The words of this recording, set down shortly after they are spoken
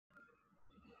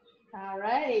All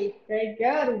right, very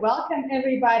good. Welcome,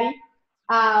 everybody.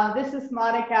 This is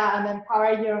Monica on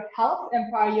Empower Your Health,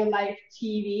 Empower Your Life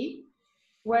TV,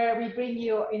 where we bring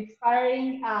you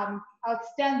inspiring,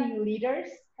 outstanding leaders,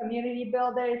 community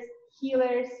builders,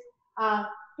 healers, uh,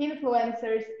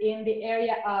 influencers in the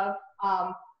area of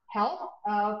health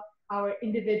of our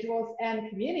individuals and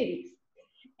communities.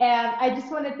 And I just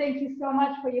want to thank you so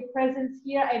much for your presence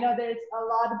here. I know there's a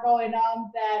lot going on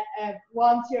that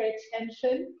wants your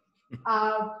attention,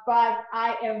 but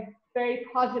I am very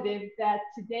positive that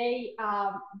today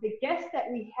the guest that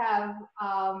we have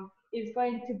is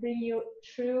going to bring you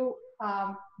true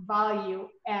value.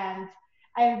 And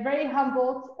I am very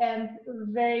humbled and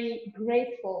very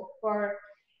grateful for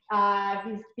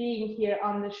his being here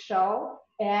on the show.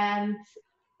 And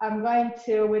I'm going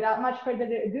to, without much further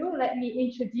ado, let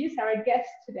me introduce our guest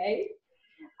today,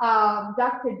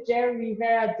 Dr. Jere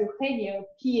Rivera-Dugenio,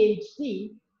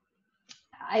 Ph.D.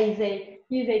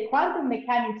 He's a quantum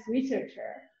mechanics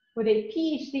researcher with a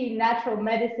Ph.D. in natural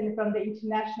medicine from the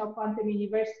International Quantum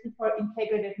University for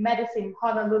Integrative Medicine in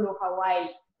Honolulu, Hawaii.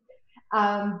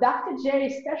 Dr. Jere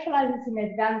specializes in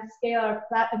advanced scalar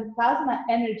and plasma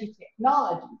energy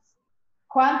technologies,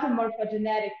 quantum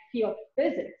morphogenetic field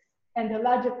physics, and the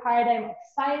larger paradigm of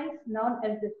science known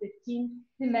as the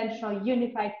 15-dimensional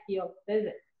unified field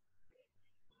physics.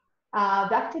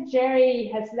 Dr. Jere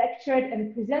has lectured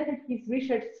and presented his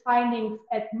research findings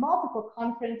at multiple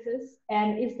conferences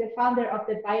and is the founder of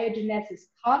the Biogenesis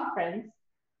Conference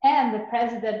and the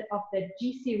president of the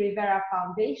GC Rivera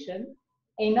Foundation,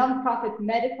 a nonprofit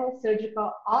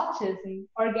medical-surgical-autism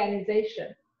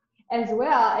organization, as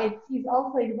well as he's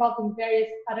also involved in various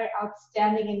other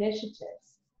outstanding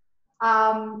initiatives.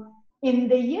 In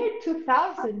the year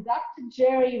 2000, Dr.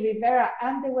 Jere Rivera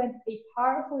underwent a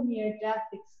powerful near-death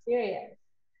experience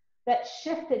that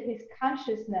shifted his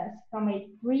consciousness from a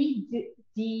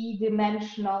 3D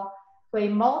dimensional to a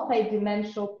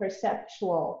multi-dimensional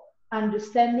perceptual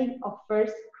understanding of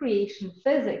first creation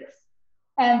physics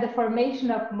and the formation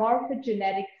of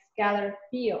morphogenetic scalar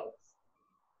fields.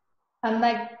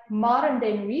 Unlike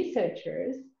modern-day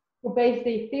researchers who base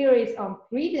their theories on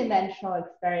three-dimensional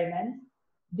experiments,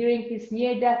 during his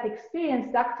near-death experience,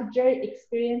 Dr. Jere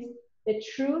experienced the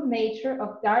true nature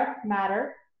of dark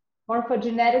matter,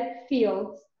 morphogenetic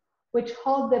fields, which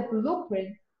hold the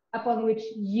blueprint upon which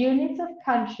units of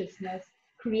consciousness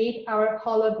create our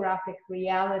holographic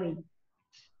reality.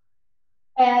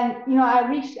 And, I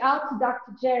reached out to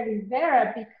Dr. Jere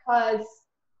Rivera because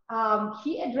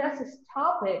he addresses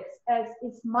topics, as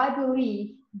is my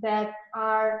belief, that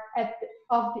are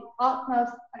of the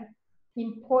utmost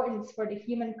importance for the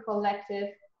human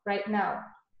collective right now.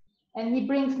 And he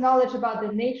brings knowledge about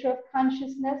the nature of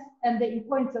consciousness and the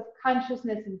importance of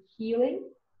consciousness in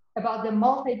healing, about the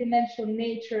multidimensional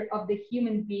nature of the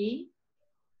human being,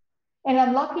 and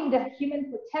unlocking the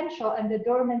human potential and the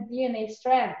dormant DNA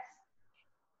strands.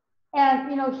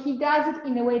 And, he does it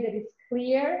in a way that is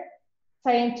clear,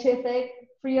 scientific,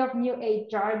 free of new age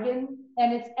jargon,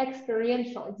 and it's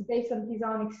experiential. It's based on his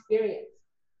own experience.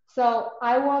 So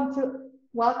I want to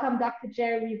welcome Dr.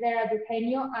 Jere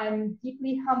Rivera-Dugenio. I'm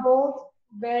deeply humbled,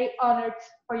 very honored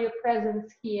for your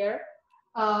presence here.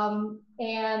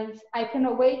 And I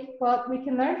cannot wait what we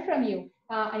can learn from you.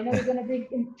 I know you're going to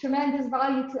bring tremendous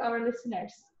value to our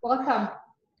listeners. Welcome.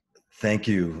 Thank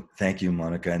you,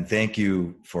 Monica, and thank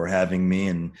you for having me.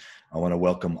 And I want to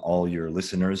welcome all your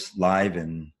listeners live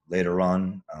and later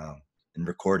on in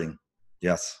recording.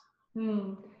 Yes.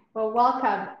 Well,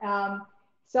 welcome.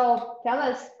 So tell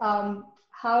us,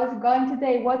 how is it going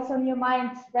today? What's on your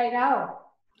mind right now?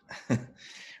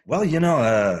 Well,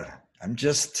 I'm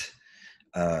just,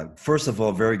 first of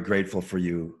all, very grateful for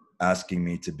you asking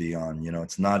me to be on.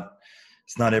 It's not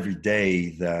every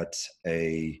day that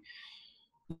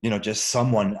just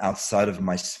someone outside of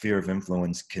my sphere of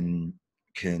influence can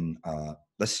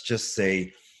let's just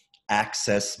say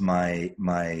access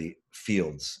my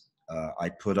fields. I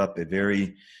put up a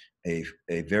very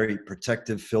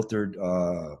protective, filtered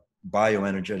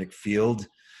bioenergetic field,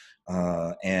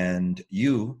 and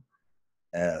you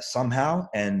somehow,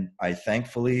 and I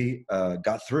thankfully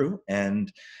got through.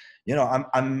 And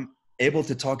I'm able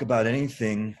to talk about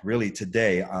anything really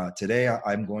today. Today,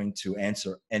 I'm going to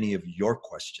answer any of your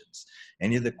questions,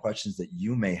 any of the questions that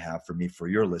you may have for me, for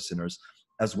your listeners,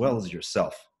 as well as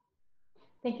yourself.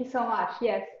 Thank you so much.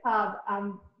 Yes,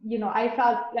 I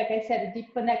felt, like I said, a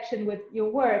deep connection with your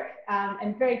work,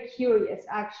 and very curious,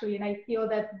 actually. And I feel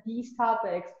that these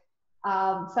topics,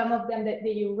 some of them that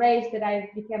you raised that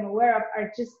I became aware of,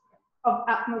 are just of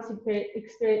utmost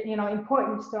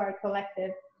importance to our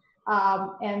collective.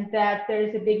 And that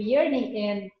there's a big yearning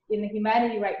in, in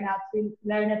humanity right now to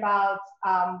learn about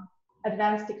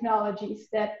advanced technologies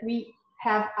that we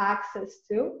have access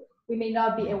to. We may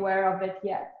not be aware of it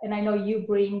yet. And I know you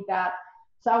bring that.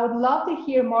 So I would love to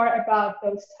hear more about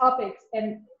those topics.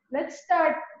 And let's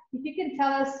start, if you can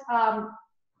tell us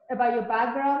about your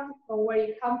background or where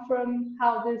you come from,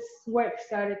 how this work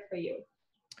started for you.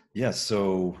 Yeah,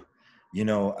 so,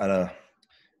 at a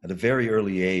very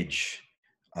early age,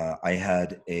 I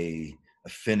had a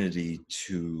affinity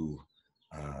to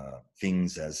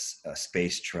things as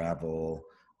space travel,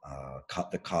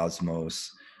 the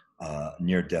cosmos,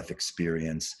 near-death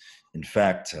experience. In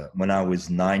fact, when I was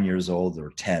 9 years old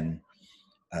or 10,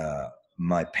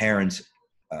 my parents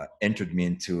entered me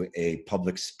into a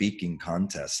public speaking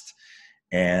contest.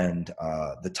 And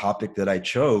the topic that I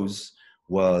chose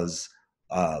was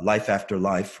Life After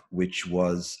Life, which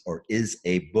was or is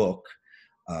a book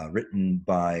written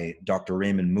by Dr.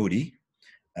 Raymond Moody.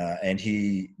 And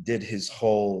he did his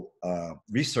whole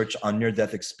research on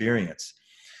near-death experience.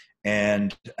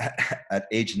 And at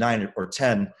age 9 or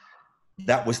 10,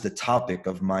 that was the topic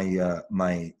of my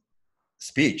my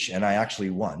speech, and I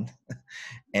actually won.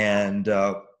 And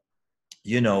from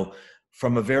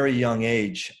a very young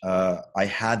age, I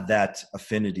had that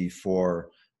affinity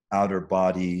for outer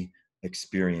body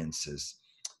experiences.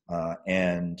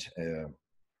 And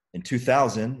in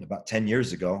 2000, about 10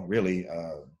 years ago, really,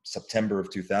 September of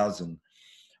 2000,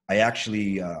 I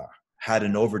actually had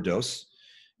an overdose,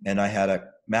 and I had a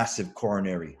massive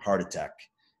coronary heart attack.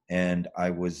 And I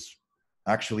was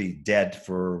actually dead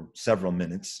for several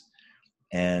minutes.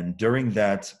 And during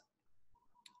that,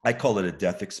 I call it a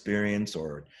death experience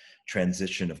or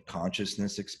transition of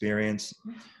consciousness experience.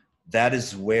 That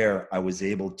is where I was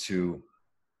able to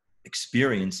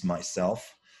experience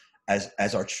myself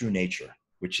as our true nature,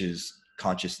 which is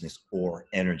consciousness or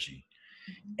energy.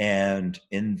 And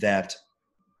in that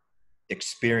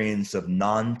experience of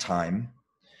non-time,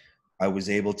 I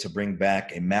was able to bring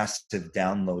back a massive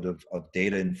download of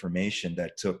data information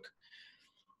that took,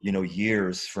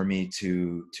 years for me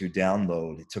to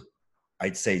download. It took,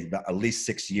 I'd say, about at least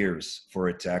 6 years for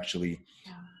it to actually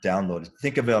download.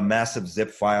 Think of a massive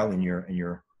zip file in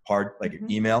your hard, like your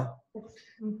email.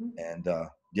 And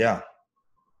yeah.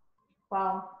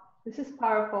 Wow, this is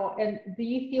powerful. And do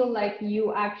you feel like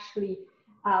you actually,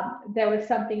 there was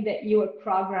something that you were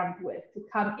programmed with to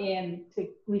come in to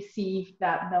receive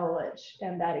that knowledge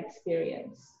and that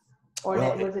experience? Or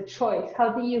that was a choice?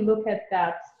 How do you look at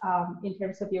that in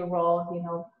terms of your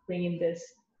role, bringing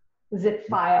this zip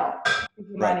file to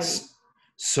humanity? Right.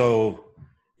 So,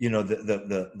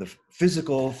 the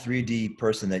physical 3D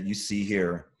person that you see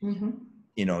here,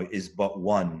 is but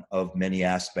one of many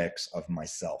aspects of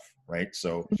myself, right?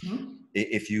 So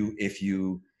if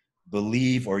you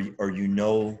believe or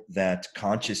that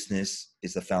consciousness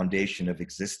is the foundation of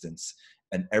existence,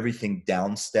 and everything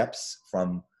down steps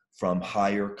from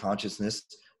higher consciousness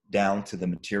down to the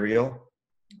material,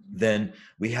 then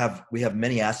we have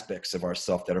many aspects of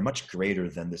ourself that are much greater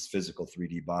than this physical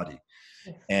 3D body.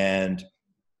 And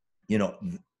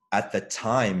at the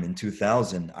time in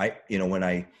 2000,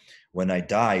 when I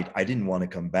died, I didn't want to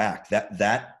come back.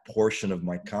 That portion of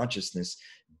my consciousness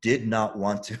did not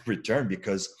want to return,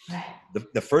 because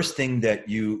the first thing that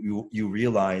you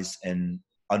realize, and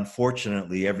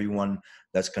unfortunately everyone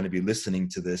that's going to be listening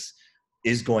to this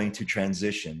is going to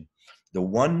transition. The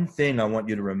one thing I want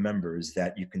you to remember is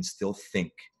that you can still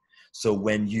think. So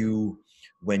when you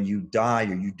die,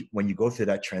 or when you go through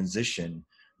that transition,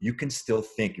 you can still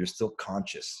think. You're still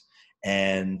conscious,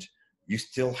 and you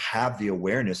still have the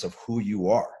awareness of who you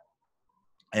are.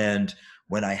 And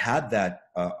when I had that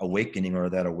awakening, or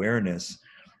that awareness,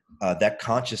 that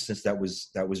consciousness that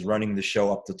was running the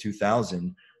show up to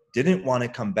 2000 didn't want to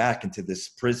come back into this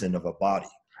prison of a body.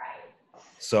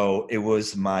 So it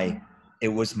was my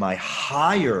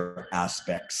higher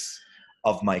aspects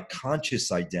of my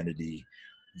conscious identity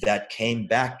that came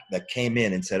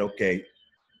in and said, okay,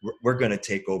 we're going to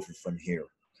take over from here.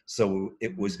 So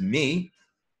it was me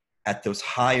at those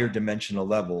higher dimensional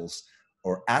levels,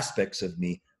 or aspects of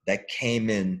me, that came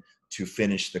in to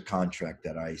finish the contract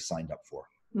that I signed up for.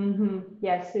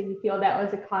 Yes, so you feel that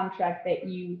was a contract, that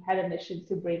you had a mission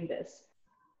to bring this.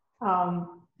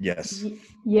 Yes.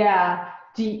 Yeah.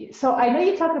 So I know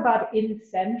you talk about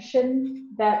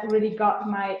ascension. That really got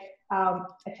my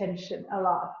attention a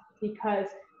lot, because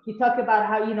you talk about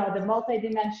how, the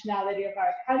multidimensionality of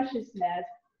our consciousness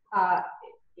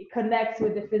it connects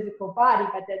with the physical body,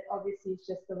 but that obviously is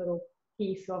just a little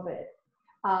piece of it.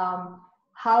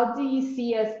 How do you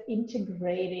see us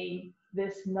integrating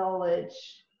this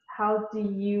knowledge? How do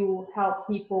you help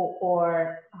people,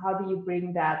 or how do you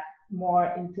bring that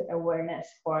more into awareness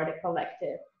for the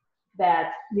collective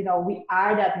that, you know, we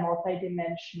are that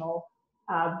multidimensional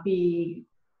being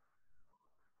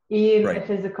in a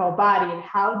physical body, and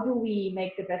how do we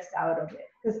make the best out of it?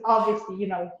 Because obviously, you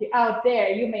know, if you're out there,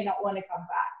 you may not want to come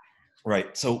back.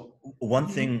 Right. So one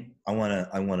thing I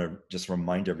want to just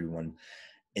remind everyone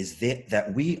is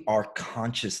that we are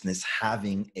consciousness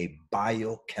having a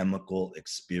biochemical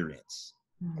experience.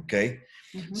 Okay.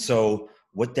 So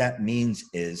what that means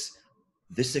is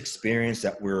this experience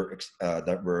that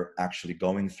we're actually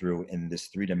going through in this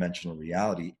three-dimensional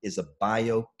reality is a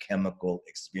biochemical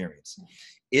experience.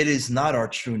 It is not our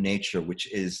true nature,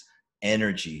 which is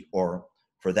energy, or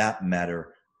for that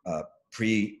matter,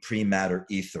 pre-matter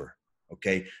ether.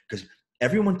 Okay, because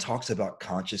everyone talks about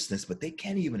consciousness, but they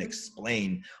can't even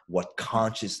explain what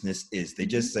consciousness is. They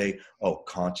just say, oh,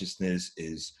 consciousness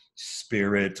is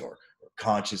spirit, or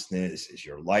consciousness is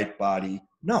your light body.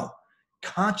 No,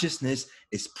 consciousness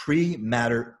is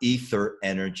pre-matter ether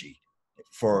energy.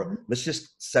 Let's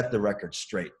just set the record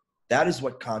straight. That is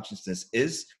what consciousness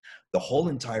is. The whole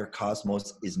entire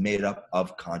cosmos is made up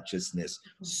of consciousness.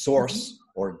 Source,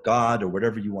 or God, or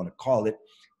whatever you want to call it,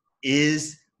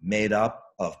 is made up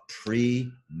of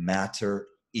pre-matter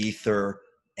ether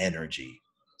energy.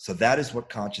 So that is what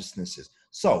consciousness is.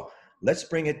 So let's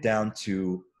bring it down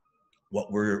to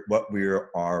what we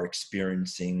are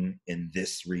experiencing in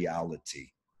this reality.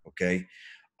 Okay.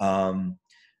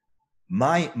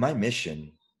 My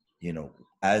mission, you know,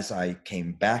 as I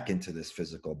came back into this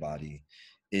physical body,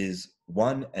 is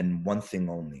one thing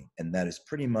only, and that is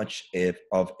pretty much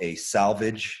of a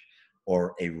salvage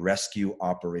or a rescue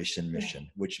operation mission,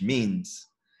 which means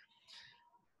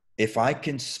if I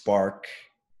can spark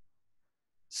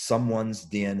someone's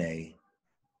DNA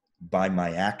by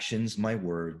my actions, my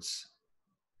words,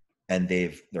 and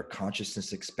their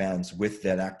consciousness expands with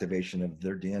that activation of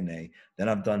their DNA, then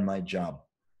I've done my job.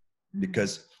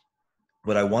 Because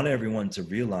what I want everyone to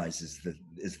realize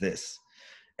is this: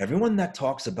 everyone that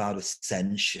talks about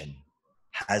ascension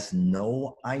has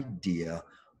no idea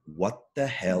what the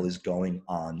hell is going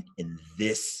on in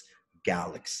this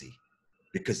galaxy.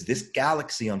 Because this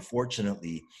galaxy,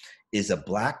 unfortunately, is a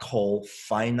black hole,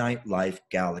 finite life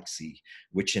galaxy,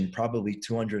 which in probably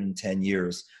 210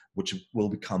 years, which will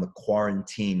become a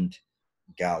quarantined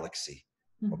galaxy.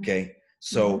 Okay.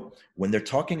 So when they're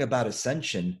talking about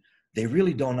ascension, they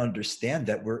really don't understand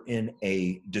that we're in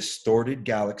a distorted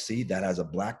galaxy that has a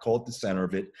black hole at the center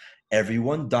of it.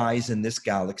 Everyone dies in this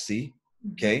galaxy.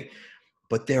 Okay.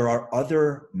 But there are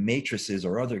other matrices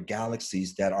or other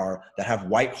galaxies that have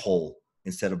white hole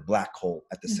instead of black hole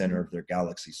at the center of their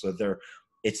galaxy. So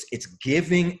it's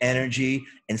giving energy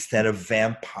instead of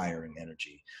vampiring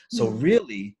energy. So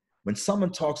really, when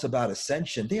someone talks about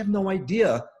ascension, they have no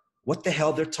idea what the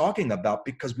hell they're talking about,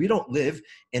 because we don't live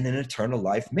in an eternal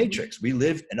life matrix. We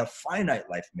live in a finite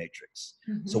life matrix.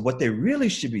 So what they really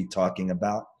should be talking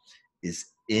about is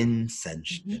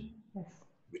ascension,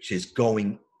 which is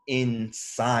going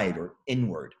inside or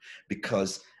inward,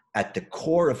 because at the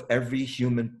core of every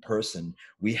human person,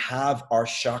 we have our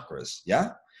chakras,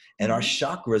 yeah? And our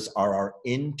chakras are our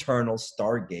internal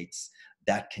stargates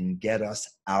that can get us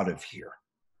out of here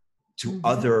to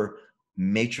other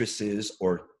matrices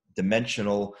or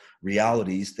dimensional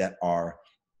realities that are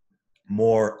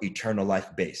more eternal life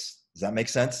based. Does that make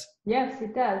sense? Yes,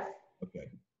 it does. Okay.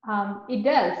 It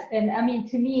does. And I mean,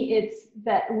 to me, it's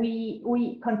that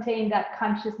we contain that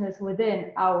consciousness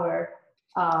within our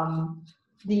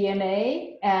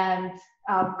DNA, and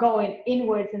going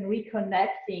inwards and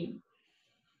reconnecting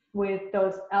with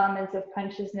those elements of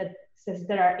consciousness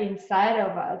that are inside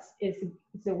of us is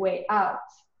the way out,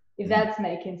 if that's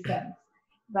making sense.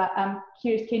 But I'm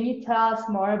curious, can you tell us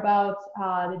more about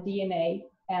the DNA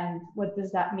and what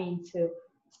does that mean to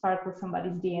sparkle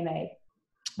somebody's DNA?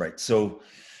 Right. So,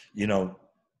 you know,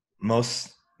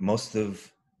 most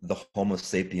of the Homo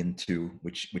sapien 2,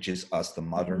 which is us, the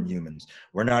modern humans,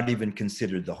 we're not even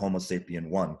considered the Homo sapien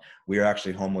 1. We are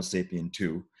actually Homo sapien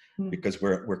 2 because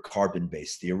we're carbon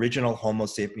based. The original Homo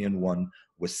sapien 1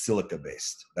 was silica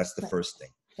based. That's the first thing.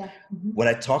 Yeah. When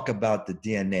I talk about the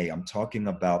DNA, I'm talking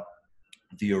about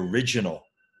the original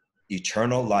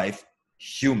eternal life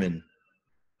human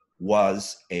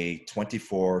was a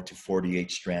 24 to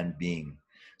 48 strand being.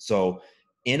 So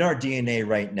in our DNA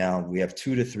right now, we have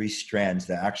 2 to 3 strands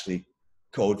that actually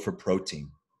code for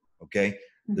protein. Okay.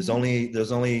 There's only,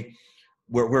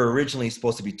 we're originally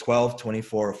supposed to be 12,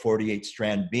 24, or 48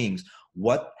 strand beings.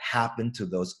 What happened to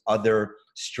those other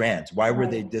strands? Why were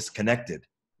they disconnected?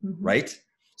 Right?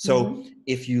 So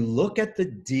if you look at the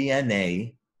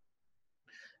DNA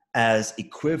as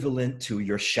equivalent to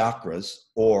your chakras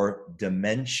or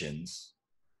dimensions,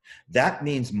 that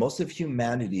means most of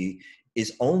humanity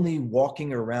is only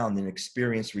walking around and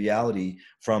experience reality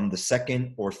from the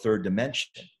second or third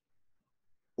dimension,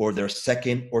 or their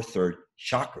second or third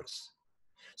chakras.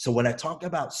 So when I talk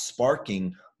about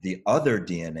sparking the other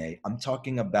DNA, I'm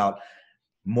talking about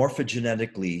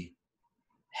morphogenetically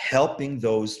helping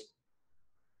those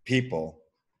people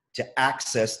to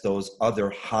access those other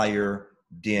higher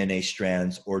DNA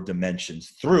strands or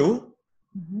dimensions through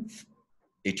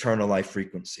eternal life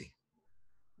frequency,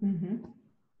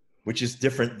 which is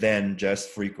different than just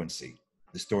frequency,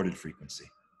 distorted frequency.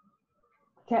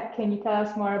 Can you tell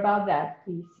us more about that,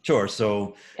 please? Sure.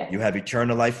 So you have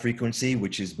eternal life frequency,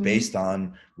 which is based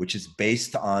on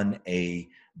a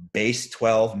base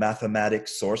 12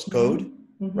 mathematics source code,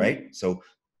 right? So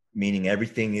meaning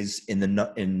everything is in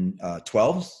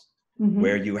 12s,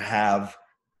 where you have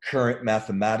current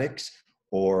mathematics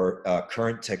or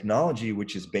current technology,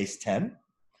 which is base 10.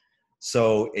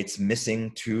 So it's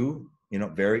missing two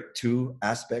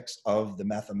aspects of the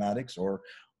mathematics or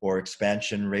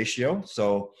expansion ratio.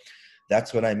 So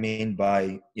that's what I mean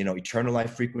by, eternal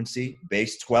life frequency,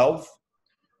 base 12,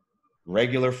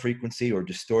 regular frequency or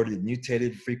distorted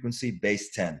mutated frequency,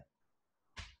 base 10.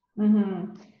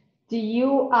 Do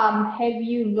you have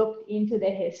you looked into the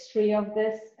history of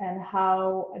this and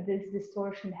how this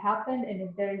distortion happened, and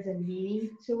if there is a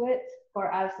meaning to it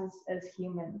for us as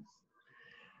humans?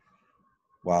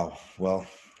 Wow. Well,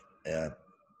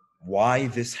 why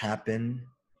this happened?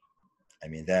 I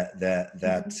mean,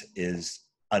 that is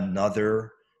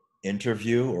another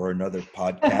interview or another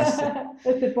podcast.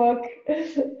 It's a book.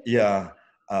 Yeah.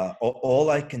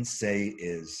 All I can say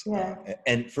is,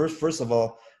 and first of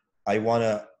all, I want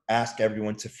to ask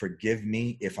everyone to forgive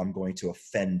me if I'm going to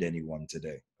offend anyone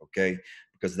today, okay?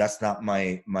 Because that's not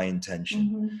my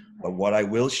intention. But what I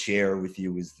will share with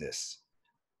you is this.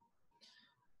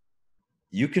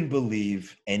 You can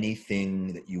believe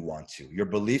anything that you want to. Your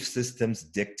belief systems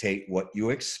dictate what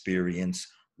you experience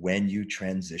when you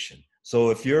transition. So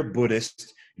if you're a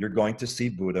Buddhist, you're going to see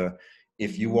Buddha.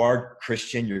 If you are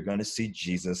Christian, you're going to see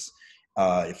Jesus.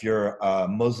 If you're a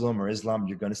Muslim or Islam,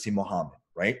 you're going to see Muhammad,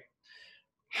 right?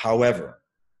 However,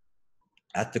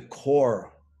 at the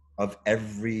core of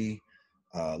every,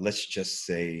 let's just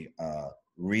say,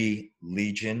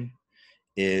 religion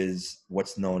is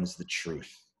what's known as the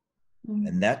truth.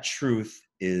 And that truth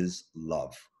is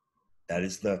love. That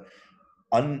is the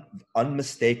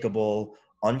unmistakable,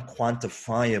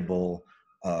 unquantifiable,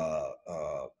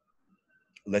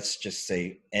 let's just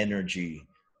say, energy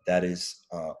that is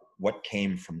what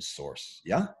came from source.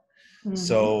 Yeah.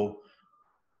 So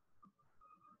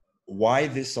why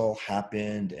this all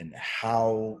happened and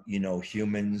how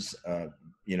humans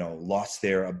lost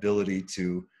their ability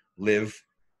to live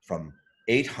from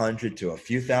 800 to a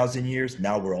few thousand years.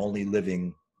 Now we're only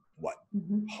living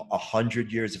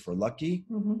 100 years if we're lucky,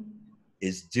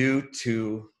 is due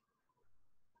to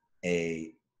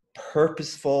a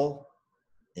purposeful,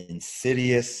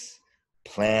 insidious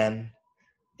plan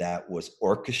that was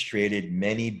orchestrated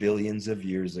many billions of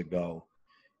years ago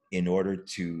in order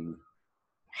to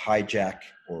hijack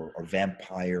or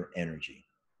vampire energy.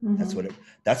 That's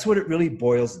what it really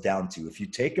boils down to. If you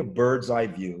take a bird's eye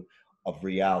view of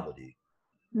reality,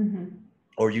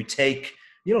 or you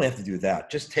don't have to do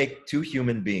that. Just take two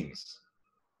human beings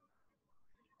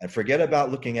and forget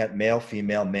about looking at male,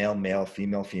 female, male, male,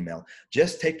 female, female.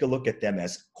 Just take a look at them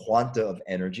as quanta of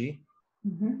energy.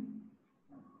 And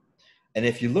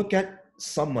if you look at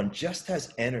someone just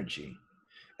as energy,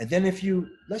 and then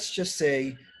let's just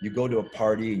say you go to a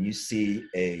party and you see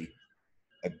a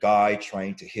guy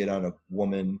trying to hit on a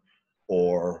woman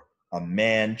or a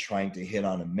man trying to hit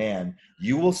on a man,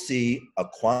 you will see a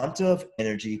quanta of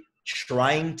energy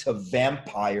trying to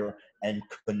vampire and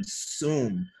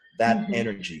consume that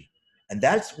energy. And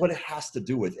that's what it has to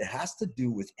do with. It has to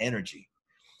do with energy.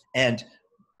 And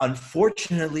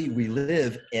unfortunately, we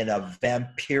live in a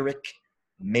vampiric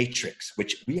matrix,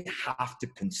 which we have to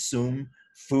consume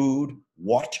food,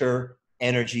 water,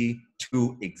 energy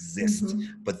to exist.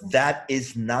 But that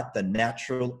is not the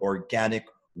natural, organic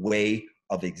way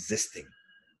of existing.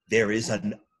 There is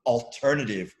an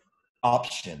alternative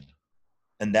option,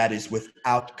 and that is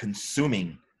without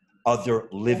consuming other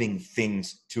living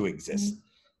things to exist.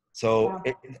 So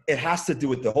it has to do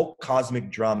with the whole cosmic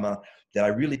drama that I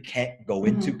really can't go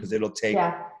into because it'll take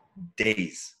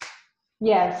days.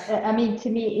 Yes, I mean, to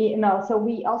me, so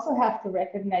we also have to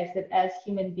recognize that as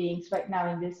human beings right now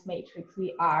in this matrix,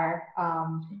 we are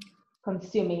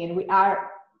consuming and we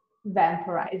are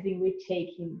vampirizing, we're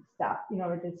taking stuff in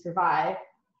order to survive.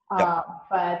 Yep.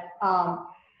 But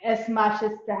as much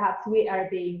as perhaps we are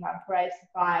being vampirized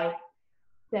by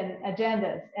then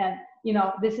agendas, and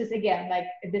this is again like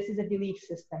this is a belief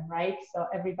system, right? So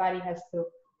everybody has to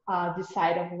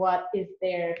decide of what is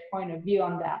their point of view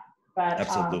on that. But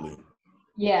Absolutely.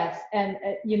 yes, and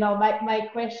my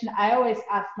question I always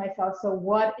ask myself: so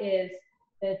what is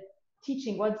the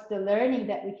teaching? What's the learning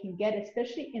that we can get,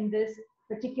 especially in this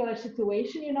particular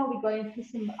situation? We're going through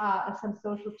some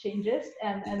social changes,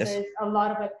 and Yes. there's a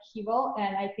lot of upheaval,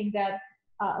 and I think that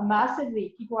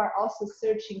massively people are also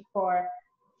searching for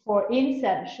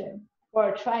inception,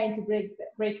 for trying to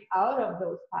break out of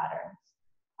those patterns.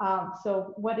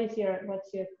 So what's your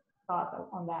thought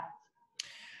on that?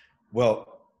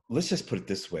 Well, let's just put it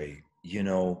this way.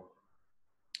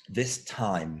 This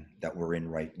time that we're in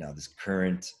right now, this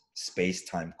current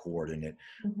space-time coordinate,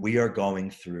 we are going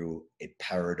through a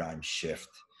paradigm shift.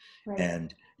 Right.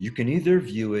 And you can either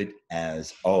view it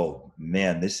as, oh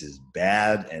man, this is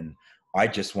bad and I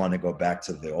just want to go back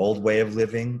to the old way of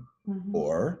living,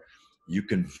 or you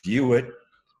can view it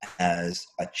as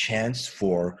a chance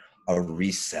for a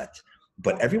reset.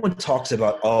 But everyone talks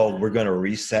about, oh, we're going to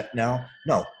reset now.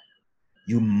 No,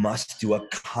 you must do a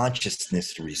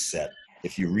consciousness reset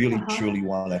if you really truly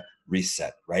want to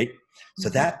reset, right? So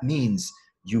that means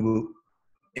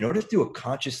in order to do a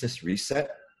consciousness reset,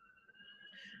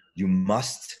 you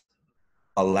must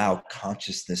allow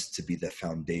consciousness to be the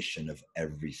foundation of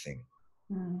everything.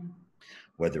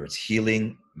 Whether it's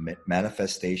healing,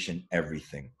 manifestation,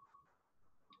 everything.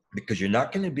 Because you're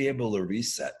not going to be able to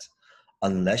reset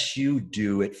unless you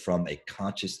do it from a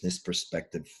consciousness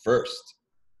perspective first.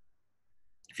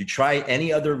 If you try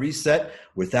any other reset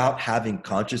without having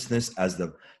consciousness as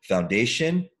the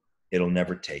foundation, it'll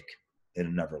never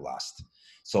last.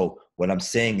 So what I'm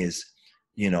saying is,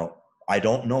 I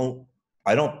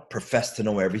don't profess to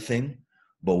know everything,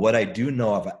 but what I do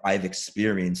know I've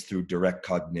experienced through direct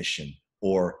cognition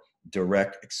or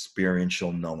direct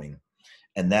experiential knowing.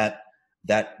 And that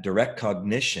direct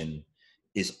cognition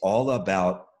is all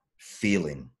about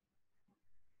feeling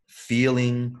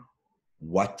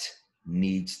what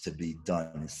needs to be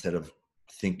done instead of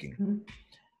thinking.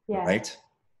 Yeah. Right?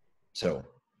 So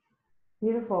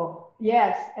beautiful.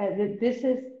 Yes, this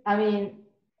is,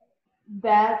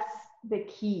 that's the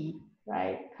key,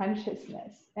 right?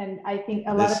 Consciousness. And I think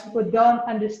a lot of people don't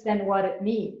understand what it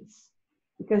means,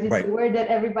 because it's a word that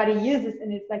everybody uses,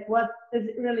 and it's like, what does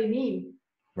it really mean?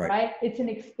 Right? It's an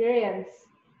experience.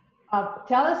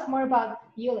 Tell us more about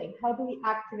healing. How do we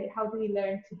activate? How do we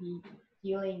learn to be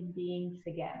healing beings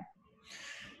again?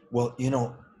 Well,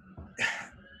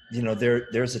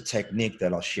 there's a technique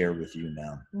that I'll share with you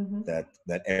now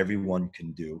that everyone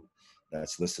can do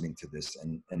that's listening to this,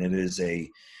 and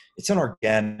it's an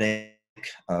organic,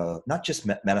 not just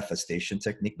manifestation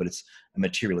technique, but it's a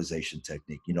materialization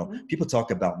technique. People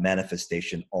talk about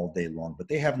manifestation all day long, but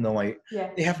they have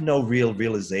no real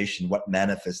realization what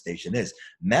manifestation is.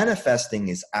 Manifesting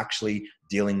is actually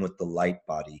dealing with the light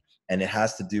body, and it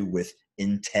has to do with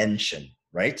intention,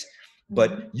 right?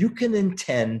 But you can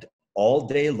intend all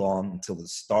day long until the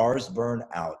stars burn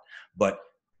out. But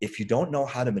if you don't know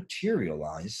how to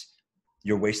materialize,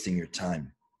 you're wasting your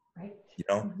time. Right.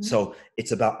 So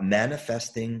it's about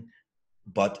manifesting,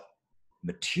 but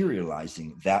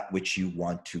materializing that which you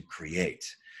want to create.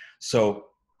 So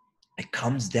it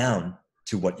comes down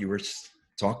to what you were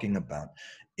talking about,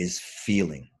 is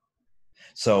feeling.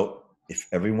 So if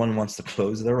everyone wants to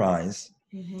close their eyes,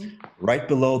 right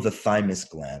below the thymus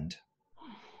gland,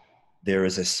 there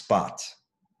is a spot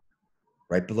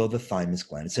right below the thymus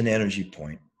gland. It's an energy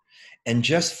point. And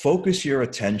just focus your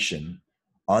attention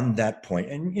on that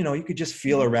point. And, you could just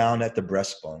feel around at the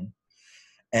breastbone.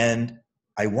 And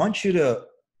I want you to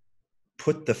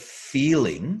put the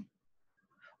feeling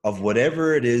of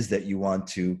whatever it is that you want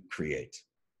to create,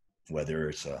 whether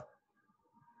it's a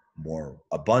more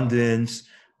abundance,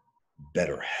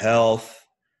 better health,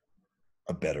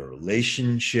 a better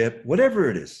relationship,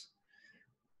 whatever it is.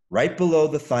 Right below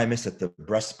the thymus at the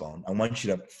breastbone, I want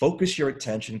you to focus your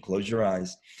attention, close your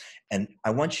eyes, and I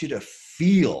want you to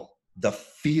feel the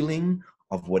feeling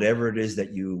of whatever it is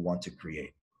that you want to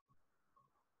create,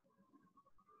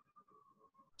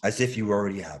 as if you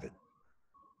already have it.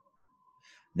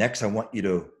 Next, I want you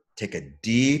to take a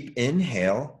deep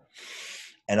inhale,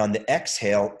 and on the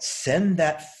exhale, send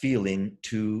that feeling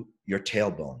to your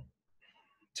tailbone,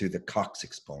 to the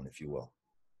coccyx bone, if you will.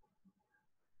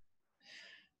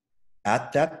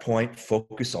 At that point,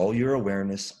 focus all your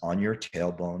awareness on your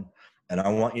tailbone, and I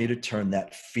want you to turn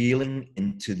that feeling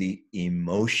into the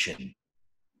emotion,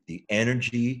 the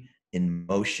energy in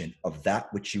motion of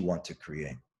that which you want to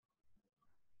create.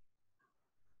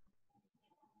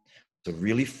 So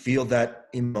really feel that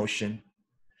emotion.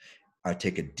 I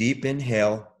take a deep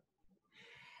inhale.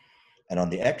 And on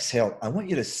the exhale, I want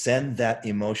you to send that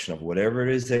emotion of whatever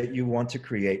it is that you want to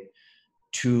create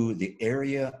to the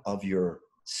area of your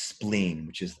spleen,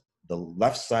 which is the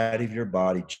left side of your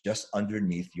body, just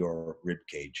underneath your rib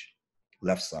cage,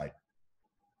 left side.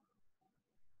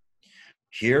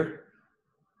 Here,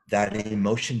 that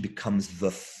emotion becomes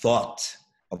the thought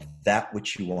of that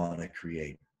which you want to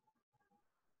create.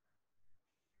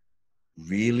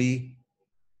 Really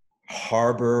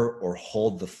harbor or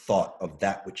hold the thought of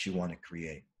that which you want to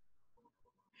create.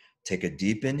 Take a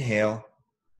deep inhale.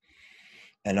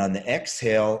 And on the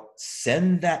exhale,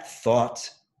 send that thought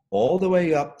all the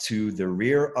way up to the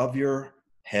rear of your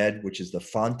head, which is the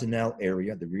fontanelle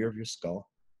area, the rear of your skull.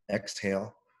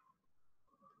 Exhale.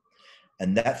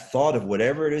 And that thought of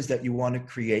whatever it is that you want to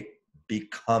create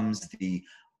becomes the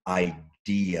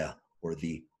idea, or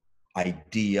the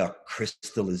idea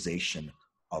crystallization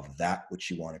of that which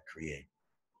you want to create.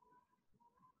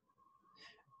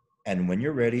 And when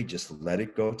you're ready, just let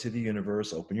it go to the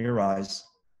universe, open your eyes.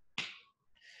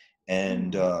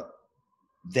 And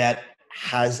that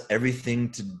has everything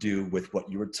to do with what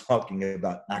you were talking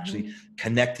about, actually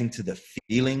connecting to the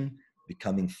feeling,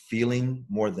 becoming feeling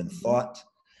more than thought.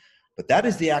 But that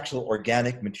is the actual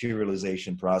organic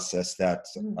materialization process that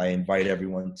I invite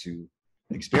everyone to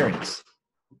experience.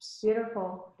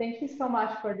 Beautiful. Thank you so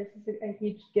much for this. Is a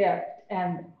huge gift.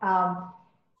 And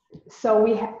so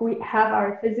we have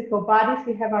our physical bodies,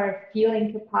 we have our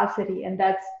feeling capacity, and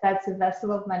that's a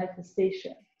vessel of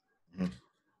manifestation.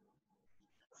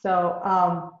 So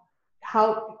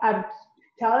tell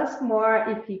us more,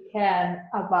 if you can,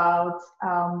 about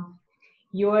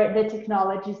the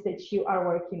technologies that you are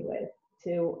working with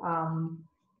to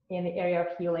in the area of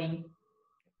healing.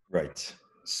 Right.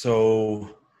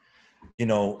 So,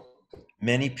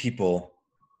 many people,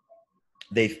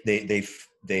 they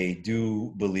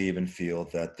do believe and feel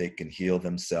that they can heal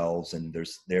themselves, and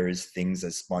there is things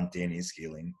as spontaneous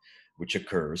healing which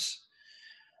occurs.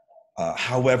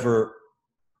 However,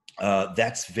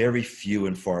 that's very few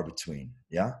and far between.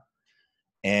 Yeah.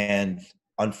 And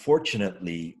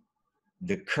unfortunately,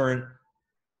 the current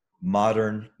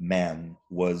modern man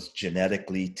was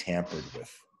genetically tampered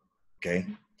with. Okay.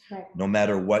 Right. No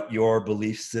matter what your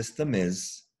belief system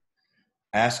is,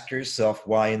 ask yourself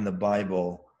why in the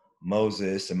Bible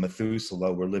Moses and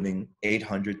Methuselah were living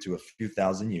 800 to a few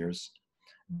thousand years,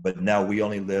 but now we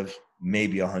only live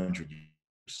maybe 100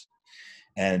 years.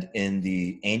 And in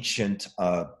the ancient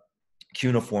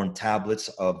cuneiform tablets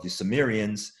of the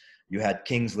Sumerians, you had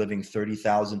kings living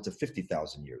 30,000 to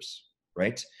 50,000 years,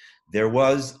 right? There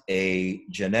was a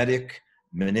genetic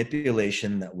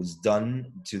manipulation that was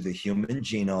done to the human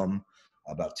genome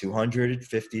about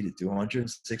 250 to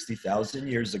 260,000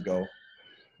 years ago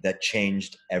that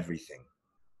changed everything.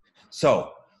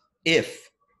 So if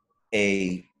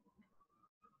a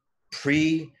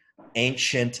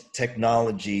pre-ancient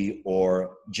technology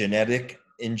or genetic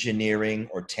engineering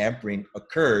or tampering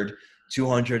occurred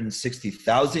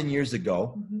 260,000 years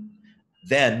ago,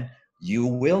 then you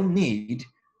will need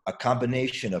a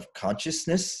combination of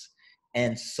consciousness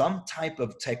and some type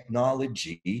of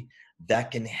technology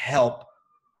that can help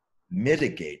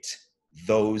mitigate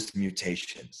those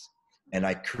mutations. And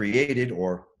I created,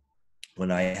 or when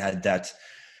I had that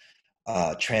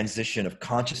transition of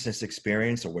consciousness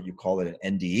experience, or what you call it an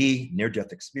NDE,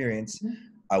 near-death experience,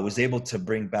 I was able to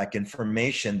bring back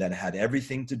information that had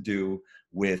everything to do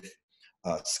with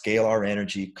scalar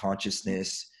energy,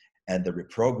 consciousness, and the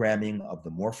reprogramming of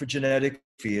the morphogenetic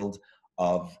field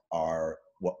of our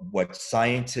what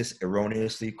scientists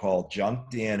erroneously call junk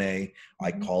DNA.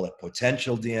 I call it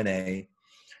potential DNA.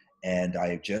 And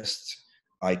I just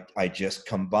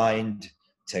combined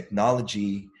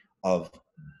technology of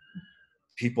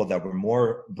people that were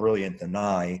more brilliant than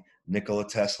I: Nikola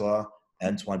Tesla,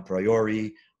 Antoine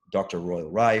Priori, Dr. Royal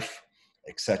Rife,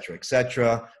 etc.,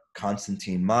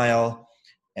 Constantine Mile,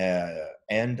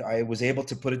 and I was able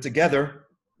to put it together.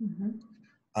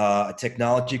 A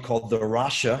technology called the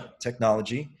Rasha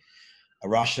technology.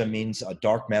 Rasha means a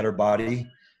dark matter body,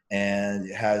 and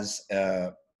it has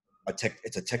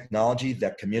it's a technology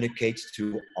that communicates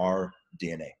to our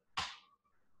DNA.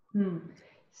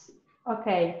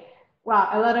 Okay. Wow,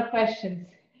 a lot of questions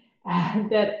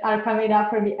that are coming up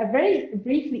for me. Very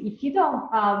briefly, if you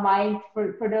don't mind,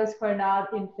 for those who are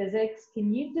not in physics,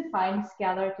 can you define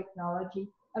scalar technology?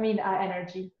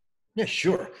 Energy. Yeah,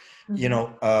 sure.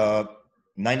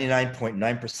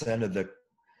 99.9% of the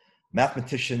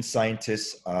mathematicians,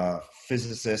 scientists,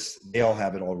 physicists, they all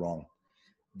have it all wrong.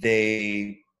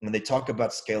 They when they talk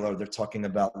about scalar, they're talking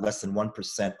about less than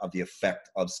 1% of the effect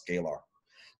of scalar.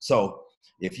 So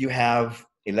if you have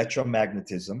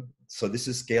electromagnetism, so this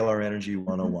is scalar energy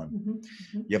 101.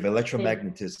 You have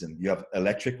electromagnetism, you have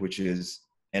electric, which is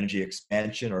energy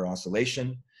expansion or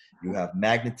oscillation. You have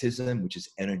magnetism, which is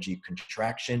energy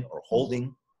contraction or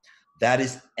holding. That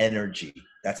is energy.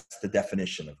 That's the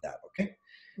definition of that, okay?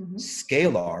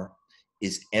 Scalar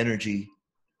is energy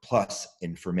plus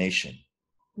information.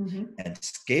 And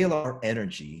scalar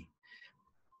energy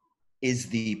is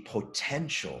the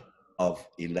potential of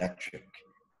electric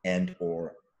and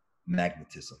or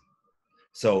magnetism.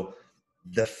 So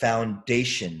the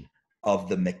foundation of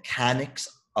the mechanics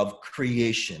of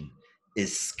creation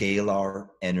is scalar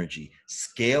energy.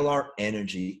 Scalar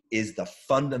energy is the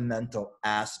fundamental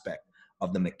aspect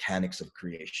of the mechanics of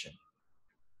creation.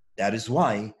 That is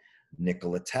why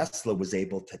Nikola Tesla was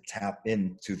able to tap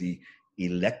into the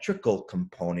electrical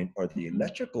component or the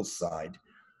electrical side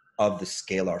of the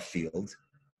scalar field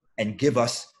and give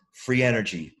us free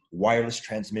energy, wireless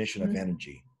transmission of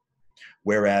energy.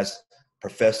 Whereas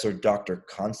Professor Dr.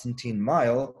 Konstantin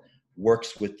Mile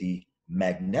works with the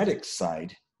magnetic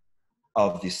side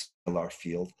of the scalar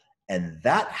field, and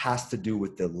that has to do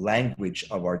with the language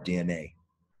of our DNA.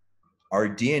 Our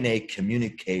DNA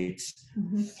communicates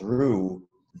through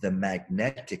the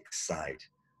magnetic side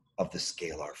of the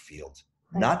scalar field,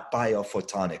 not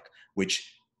biophotonic,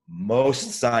 which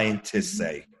most scientists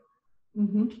say.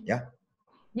 Yeah.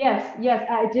 Yes, yes.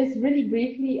 I just really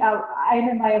briefly, I'm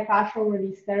a myofascial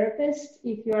release therapist.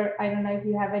 If you're, I don't know if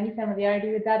you have any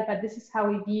familiarity with that, but this is how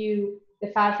we view the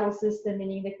fascial system,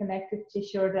 meaning the connective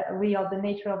tissue or the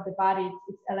nature of the body.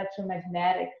 It's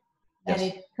electromagnetic. Yes.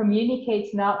 And it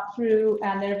communicates not through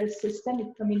a nervous system,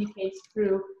 it communicates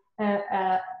through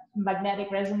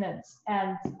magnetic resonance.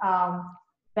 And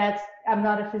that's, I'm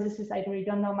not a physicist, I really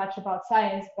don't know much about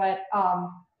science, but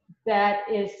that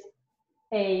is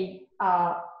a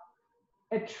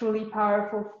truly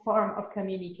powerful form of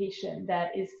communication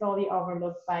that is totally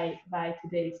overlooked by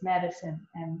today's medicine,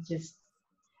 and just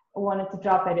wanted to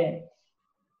drop it in.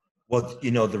 Well,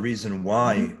 you know, the reason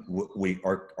why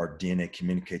our DNA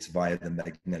communicates via the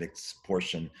magnetic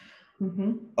portion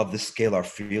of the scalar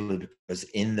field is because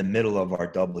in the middle of our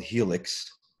double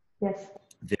helix,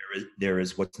 there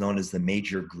is what's known as the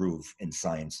major groove in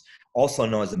science, also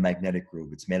known as a magnetic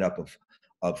groove. It's made up of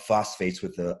phosphates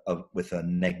with a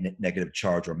negative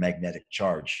charge or magnetic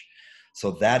charge.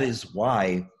 So that is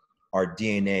why our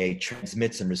DNA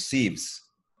transmits and receives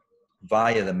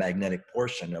via the magnetic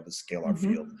portion of the scalar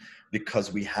field,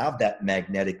 because we have that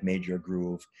magnetic major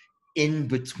groove in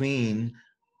between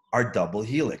our double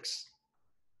helix.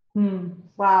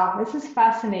 Wow, this is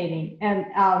fascinating, and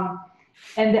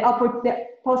the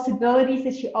possibilities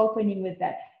that you're opening with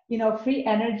that. You know, free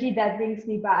energy, that brings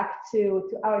me back to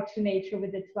our true nature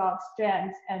with the 12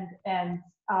 strands, and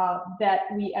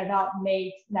that we are not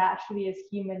made naturally as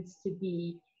humans to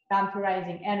be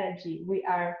vampirizing energy. We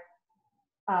are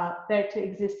there to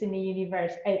exist in a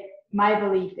universe. My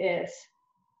belief is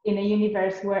in a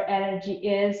universe where energy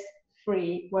is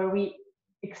free, where we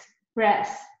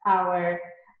express our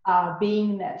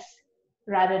beingness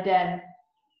rather than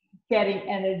getting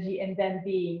energy and then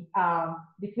being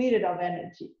depleted of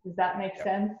energy. Does that make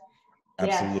sense?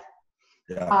 Absolutely.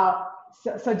 Yeah.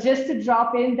 So just to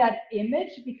drop in that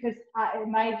image, because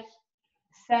my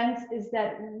sense is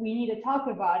that we need to talk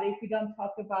about it. If we don't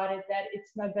talk about it, that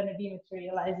it's not going to be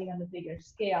materializing on a bigger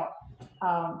scale.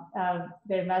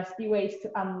 There must be ways to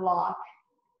unlock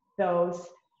those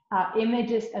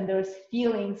images and those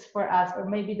feelings for us, or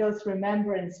maybe those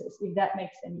remembrances, if that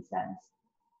makes any sense.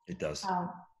 It does.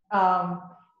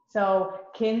 So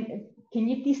can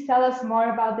you please tell us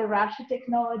more about the Rasha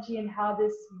technology and how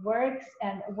this works,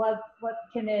 and what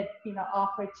can it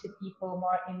offer to people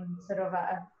more in sort of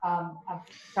a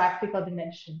practical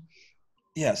dimension?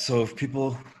 Yeah. So if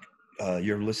people,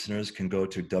 your listeners, can go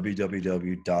to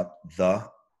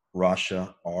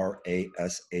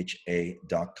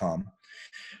www.rasha.com.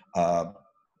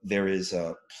 There is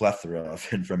a plethora of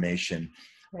information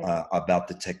about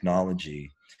the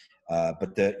technology.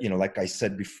 But like I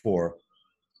said before,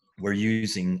 we're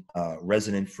using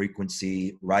resonant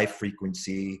frequency, Rife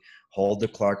frequency,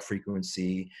 Holder-Clark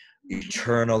frequency,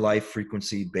 eternal life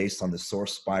frequency based on the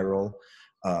source spiral,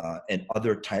 and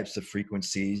other types of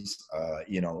frequencies.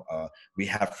 We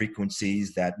have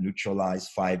frequencies that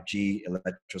neutralize 5G,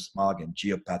 electrosmog, and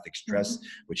geopathic stress,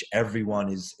 which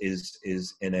everyone is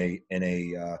in a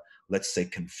let's say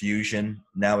confusion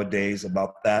nowadays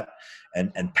about that,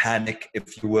 and panic,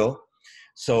 if you will.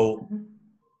 So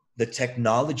the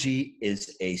technology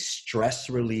is a stress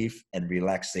relief and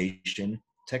relaxation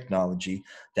technology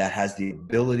that has the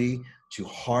ability to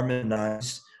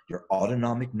harmonize your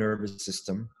autonomic nervous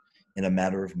system in a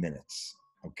matter of minutes.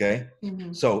 Okay.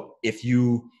 Mm-hmm. So if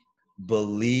you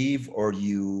believe, or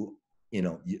you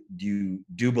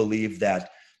do believe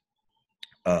that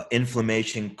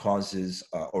inflammation causes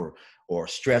or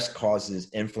stress causes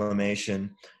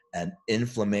inflammation, and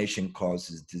inflammation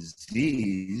causes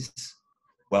disease,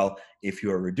 well, if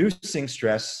you're reducing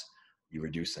stress, you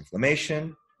reduce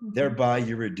inflammation, thereby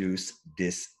you reduce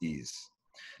dis-ease.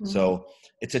 So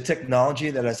it's a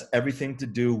technology that has everything to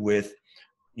do with,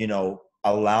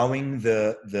 allowing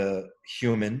the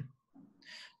human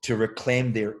to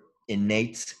reclaim their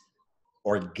innate,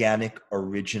 organic,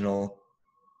 original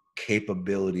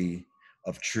capability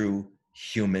of true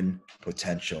human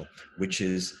potential, which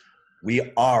is,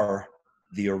 we are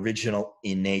the original,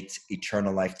 innate,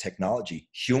 eternal life technology.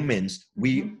 Humans,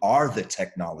 we are the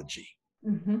technology.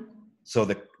 So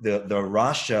the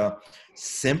Rasha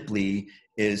simply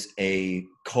is a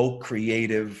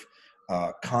co-creative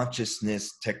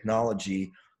consciousness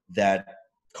technology that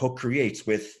co-creates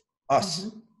with us,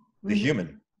 the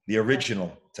human, the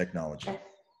original technology.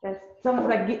 That's almost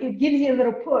like it gives you a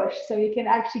little push so you can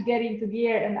actually get into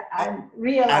gear and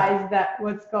realize that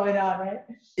what's going on, right?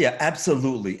 Yeah,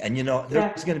 absolutely. And there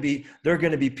are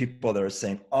going to be people that are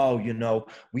saying, oh,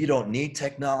 we don't need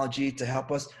technology to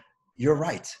help us. You're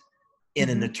right. In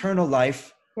an eternal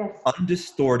life,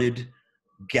 undistorted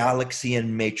galaxy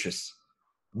and matrix,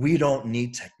 we don't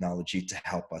need technology to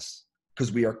help us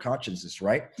because we are consciousness,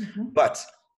 right? But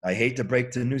I hate to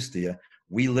break the news to you.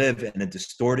 We live in a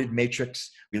distorted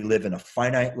matrix. We live in a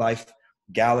finite life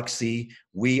galaxy.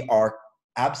 We are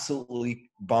absolutely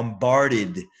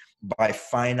bombarded by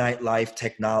finite life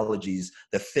technologies,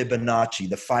 the Fibonacci,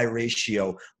 the phi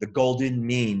ratio, the golden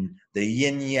mean, the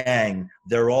yin yang.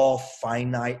 They're all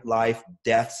finite life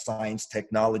death science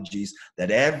technologies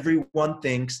that everyone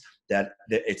thinks that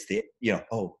it's the,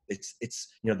 it's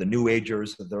the new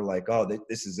agers. They're like, oh,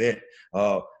 this is it.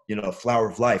 Flower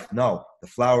of life. No, the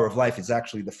flower of life is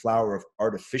actually the flower of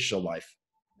artificial life.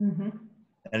 And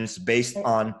it's based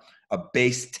on a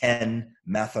base 10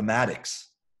 mathematics.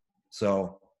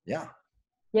 So, yeah.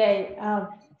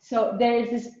 So there is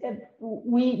this,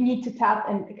 we need to tap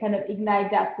and kind of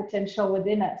ignite that potential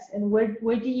within us. And where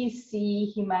do you see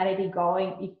humanity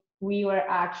going if we were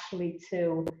actually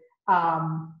to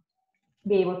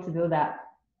be able to do that?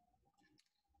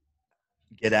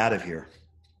 Get out of here.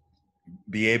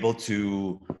 Be able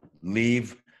to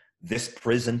leave this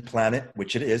prison planet,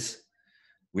 which it is.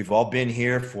 We've all been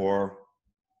here for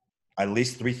at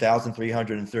least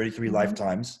 3,333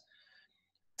 lifetimes.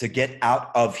 To get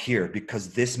out of here,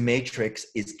 because this matrix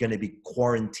is going to be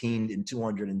quarantined in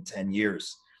 210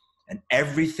 years. And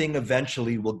everything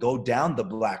eventually will go down the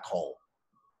black hole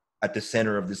at the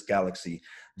center of this galaxy.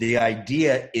 The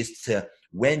idea is to,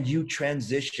 when you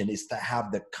transition, is to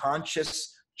have the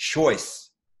conscious choice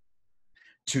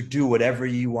to do whatever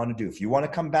you want to do. If you want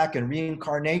to come back and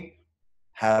reincarnate,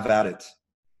 have at it.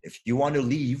 If you want to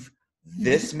leave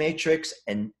this matrix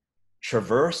and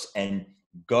traverse and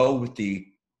go with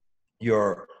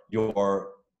your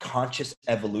conscious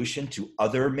evolution to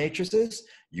other matrices,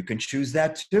 you can choose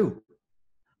that too.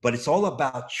 But it's all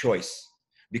about choice,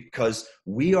 because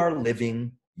we are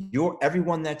living,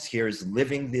 everyone that's here is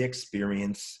living the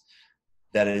experience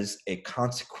that is a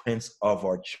consequence of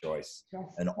our choice.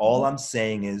 And all I'm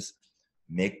saying is,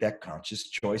 make that conscious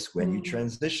choice when you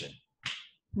transition.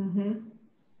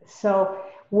 So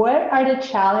what are the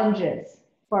challenges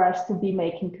for us to be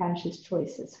making conscious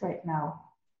choices right now?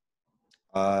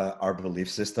 Our belief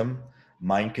system,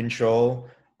 mind control.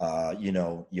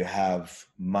 You have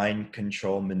mind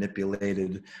control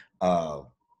manipulated,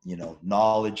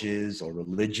 knowledges or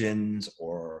religions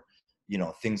or,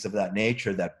 things of that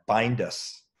nature that bind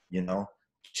us,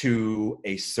 to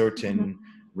a certain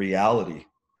reality,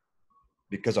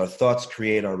 because our thoughts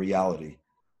create our reality.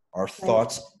 Our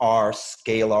thoughts are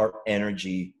scalar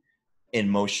energy in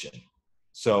motion.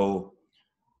 So,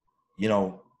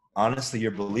 honestly,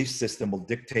 your belief system will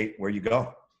dictate where you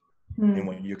go and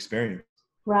what you experience.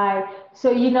 Right.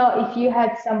 So, if you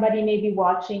had somebody maybe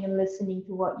watching and listening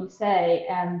to what you say,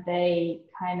 and they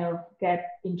kind of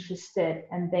get interested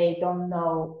and they don't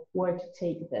know where to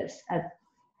take this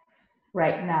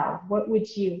right now, what would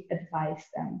you advise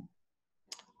them?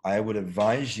 I would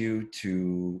advise you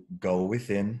to go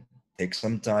within, take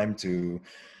some time to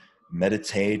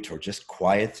meditate or just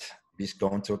go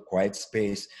into a quiet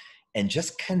space and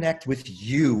just connect with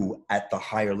you at the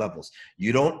higher levels.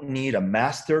 You don't need a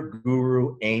master,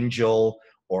 guru, angel,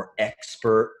 or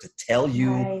expert to tell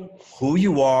you who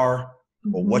you are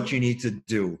or what you need to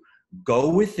do. go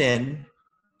within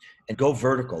and go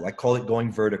vertical. I call it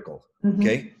going vertical.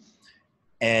 Okay.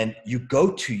 And you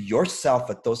go to yourself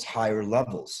at those higher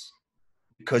levels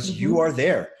because you are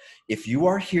there. If you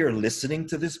are here listening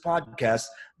to this podcast,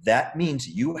 that means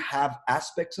you have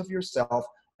aspects of yourself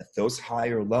at those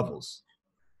higher levels.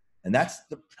 And that's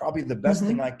probably the best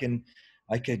thing I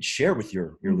could share with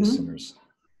your listeners.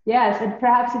 Yes, and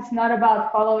perhaps it's not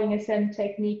about following a certain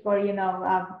technique or,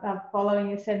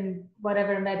 following a certain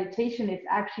whatever meditation. It's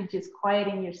actually just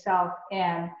quieting yourself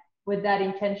and with that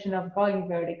intention of going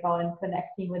vertical and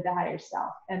connecting with the higher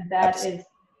self. And that is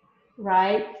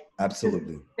right.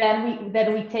 Absolutely.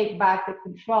 Then we take back the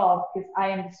control, because I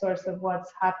am the source of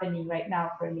what's happening right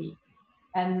now for me,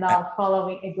 and not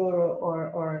following a guru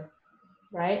or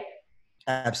right.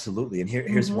 Absolutely. And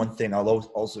here's one thing I'll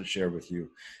also share with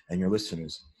you and your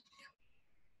listeners.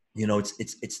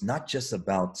 It's not just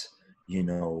about,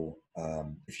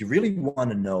 if you really want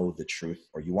to know the truth,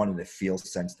 or you wanted to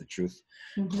sense the truth,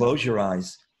 close your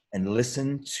eyes and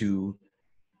listen to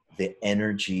the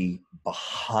energy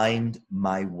behind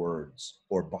my words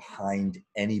or behind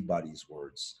anybody's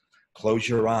words. Close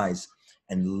your eyes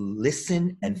and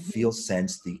listen and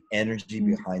sense the energy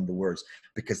behind the words,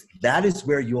 because that is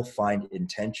where you'll find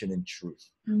intention and truth.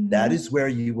 That is where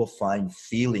you will find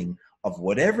feeling of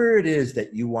whatever it is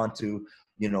that you want to,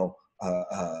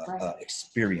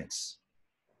 experience.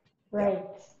 Right.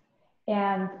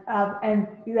 Yeah. And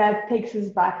that takes us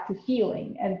back to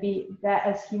feeling, and that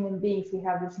as human beings, we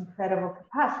have this incredible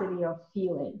capacity of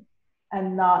feeling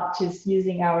and not just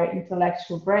using our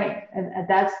intellectual brain. And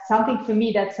that's something, for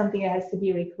me, that's something that has to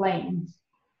be reclaimed,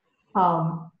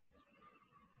 and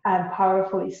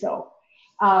powerfully so.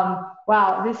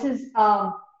 Wow, this is,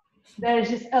 there's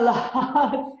just a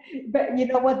lot, but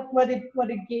what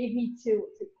it gave me to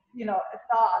a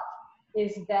thought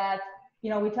is that,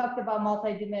 we talked about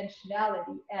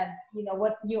multidimensionality, and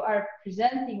what you are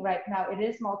presenting right now, it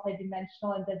is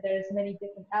multidimensional, and that there's many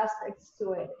different aspects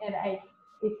to it. And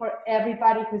if for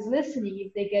everybody who's listening,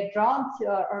 if they get drawn to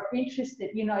or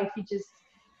interested, if you just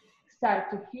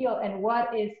start to feel, and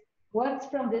what's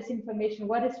from this information,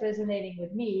 what is resonating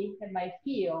with me and my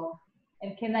feel,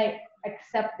 and can I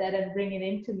accept that and bring it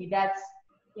into me? That's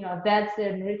the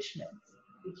enrichment.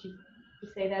 Would you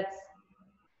say that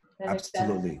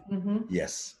Absolutely.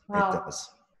 Yes, wow. It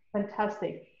does.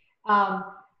 Fantastic.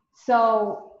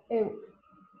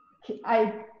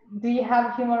 Do you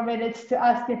have a few more minutes to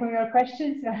ask you more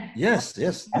questions? Yes.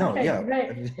 No, okay, yeah.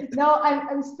 Great. No,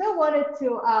 I still wanted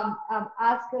to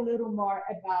ask a little more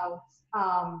about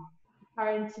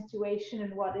current situation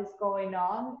and what is going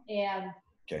on. And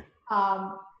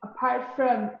apart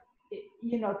from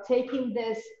taking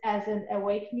this as an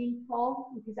awakening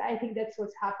call, because I think that's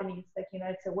what's happening. It's like,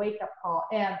 it's a wake up call.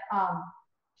 And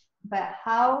but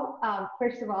how,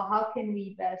 first of all, how can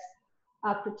we best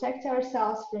protect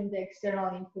ourselves from the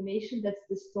external information that's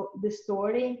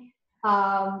distorting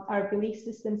our belief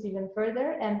systems even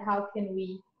further? And how can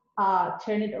we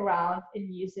turn it around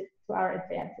and use it to our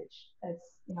advantage, as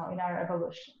in our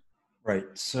evolution? Right.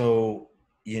 So,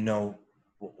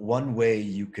 one way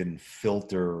you can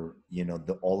filter,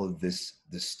 all of this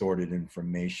distorted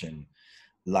information,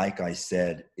 like I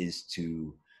said, is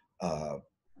to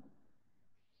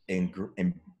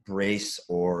embrace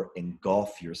or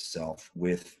engulf yourself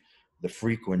with the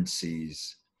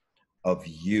frequencies of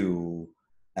you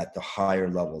at the higher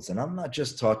levels. And I'm not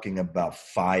just talking about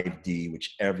 5D,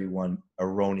 which everyone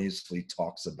erroneously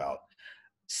talks about,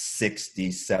 6D,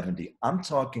 7D. I'm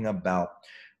talking about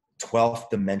 12th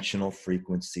dimensional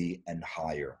frequency and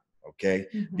higher, okay?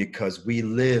 Because we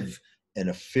live in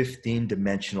a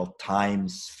 15-dimensional time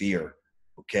sphere,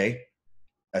 okay?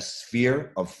 A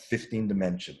sphere of 15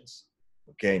 dimensions,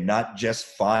 okay? Not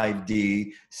just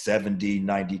 5D, 7D,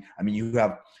 9D. I mean, you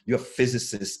have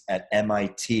physicists at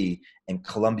MIT and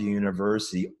Columbia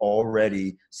University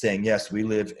already saying, yes, we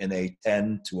live in a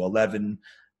 10 to 11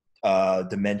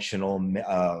 dimensional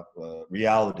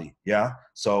reality, yeah?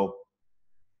 So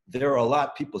there are a lot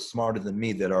of people smarter than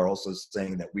me that are also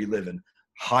saying that we live in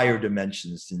higher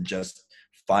dimensions than just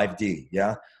 5D,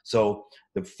 yeah? So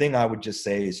the thing I would just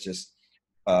say is just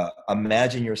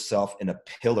imagine yourself in a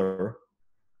pillar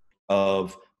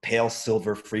of pale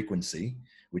silver frequency,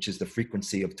 which is the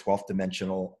frequency of 12th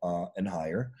dimensional and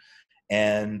higher,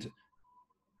 and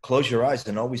close your eyes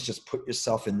and always just put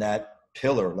yourself in that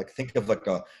pillar. Like, think of like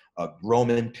a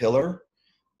Roman pillar,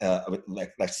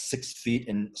 like 6 feet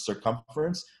in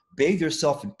circumference. Bathe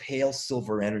yourself in pale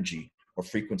silver energy or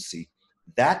frequency.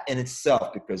 That in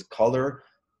itself, because color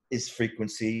is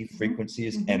frequency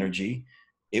is energy,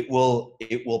 it will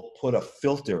put a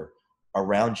filter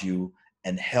around you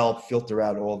and help filter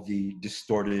out all the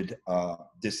distorted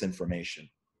disinformation.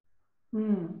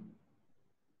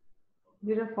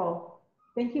 Beautiful.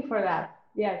 Thank you for that.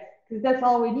 Yes, because that's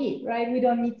all we need, right? We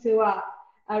don't need to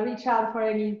reach out for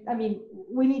any, I mean,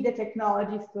 we need the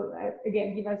technologies to,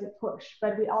 again, give us a push,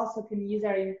 but we also can use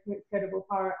our incredible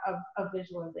power of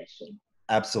visualization.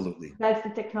 Absolutely. That's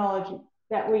the technology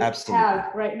that we Absolutely.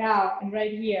 have right now and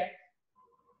right here.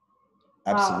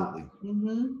 Absolutely.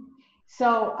 Wow.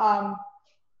 So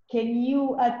can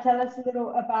you tell us a little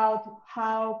about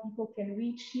how people can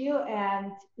reach you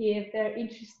and if they're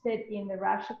interested in the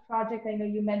Rasha project? I know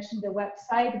you mentioned the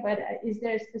website, but is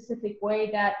there a specific way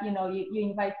that you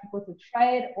invite people to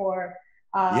try it, or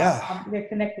they're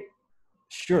connected?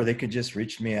 Sure, they could just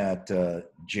reach me at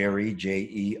Jere,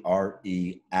 Jere,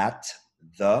 at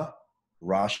the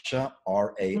Rasha,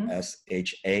 RASHA.com.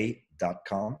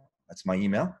 That's my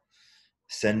email.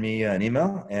 Send me an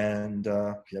email, and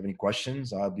if you have any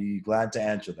questions, I'll be glad to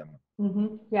answer them.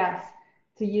 Yes,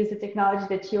 to use the technology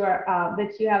that you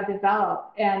have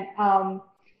developed. And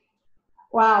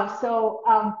wow, so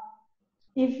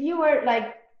if you were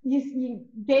like, you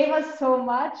gave us so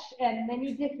much and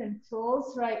many different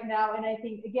tools right now, and I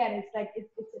think again it's like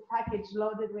it's a package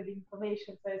loaded with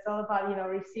information, so it's all about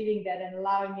receiving that and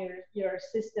allowing your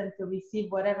system to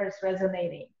receive whatever's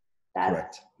resonating. That's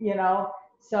correct.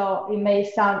 So it may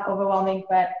sound overwhelming,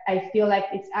 but I feel like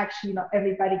it's actually not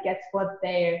everybody gets what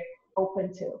they're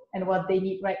open to and what they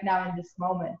need right now in this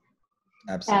moment.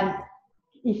 Absolutely. And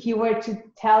if you were to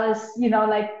tell us,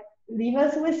 like leave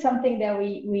us with something that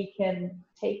we can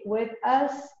take with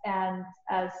us and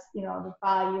as, the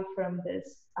value from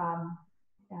this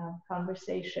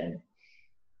conversation.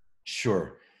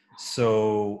 Sure.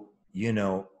 So,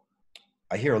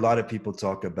 I hear a lot of people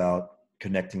talk about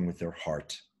connecting with their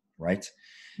heart, right?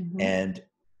 And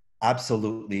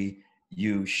absolutely,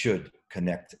 you should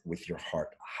connect with your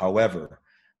heart. However,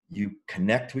 you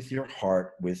connect with your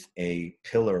heart with a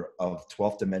pillar of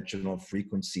 12th dimensional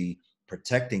frequency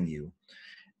protecting you.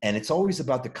 And it's always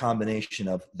about the combination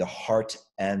of the heart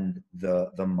and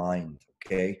the mind,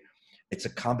 okay? It's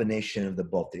a combination of the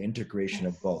both, the integration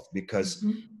of both, because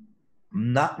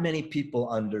not many people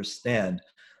understand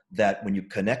that when you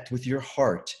connect with your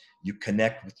heart, you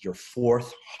connect with your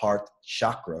fourth heart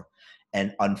chakra.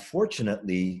 And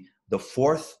unfortunately, the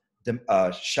fourth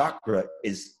chakra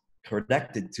is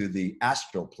connected to the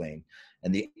astral plane.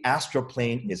 And the astral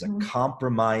plane is a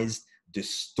compromised,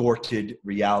 distorted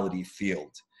reality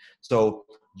field. So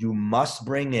you must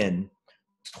bring in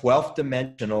 12th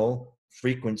dimensional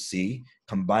frequency,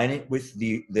 combine it with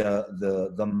the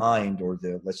mind, or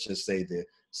the, let's just say, the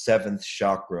seventh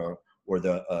chakra, or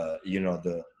the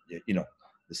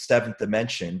seventh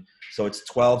dimension. So it's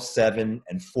 12, 7,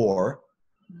 and 4.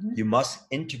 You must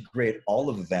integrate all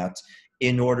of that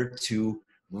in order to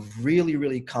really,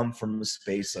 really come from a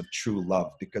space of true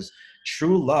love, because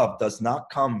true love does not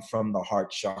come from the heart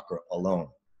chakra alone.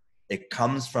 It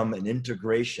comes from an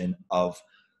integration of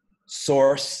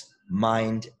source,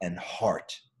 mind, and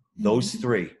heart. Those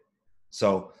three.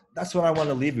 So that's what I want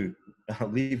to leave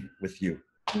with you.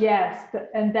 Yes,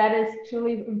 and that is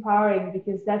truly empowering,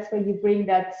 because that's where you bring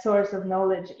that source of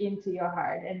knowledge into your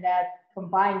heart, and that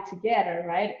combined together,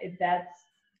 right? That's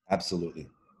absolutely.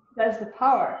 That's the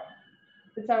power.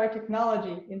 It's our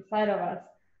technology inside of us.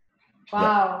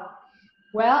 Wow. Yep.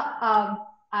 Well,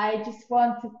 I just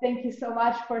want to thank you so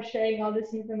much for sharing all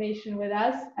this information with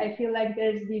us. I feel like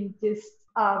there's been just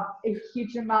a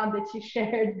huge amount that you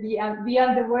shared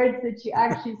beyond the words that you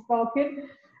actually spoken.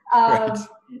 Right.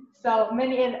 So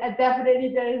many, and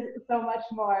definitely there is so much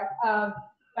more.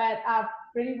 But I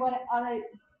really want to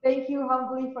thank you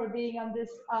humbly for being on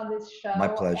this show. My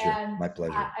pleasure. And my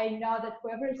pleasure. I know that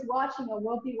whoever is watching or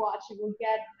will be watching will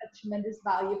get a tremendous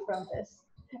value from this.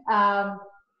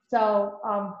 So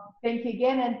thank you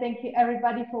again, and thank you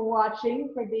everybody for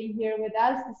watching, for being here with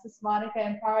us. This is Monica,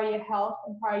 Empower Your Health,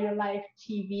 Empower Your Life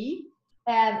TV,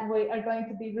 and we are going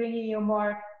to be bringing you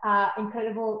more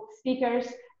incredible speakers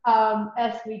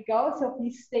as we go. So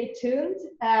please stay tuned,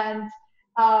 and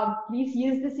please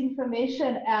use this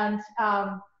information and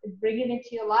bring it into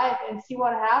your life and see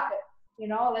what happens.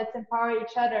 Let's empower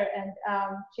each other and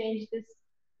change this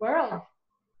world.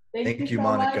 Thank you so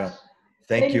Monica. much.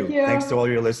 Thank you. Thanks to all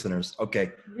your listeners.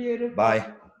 Okay. Beautiful.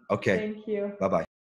 Bye. Okay. Thank you. Bye-bye.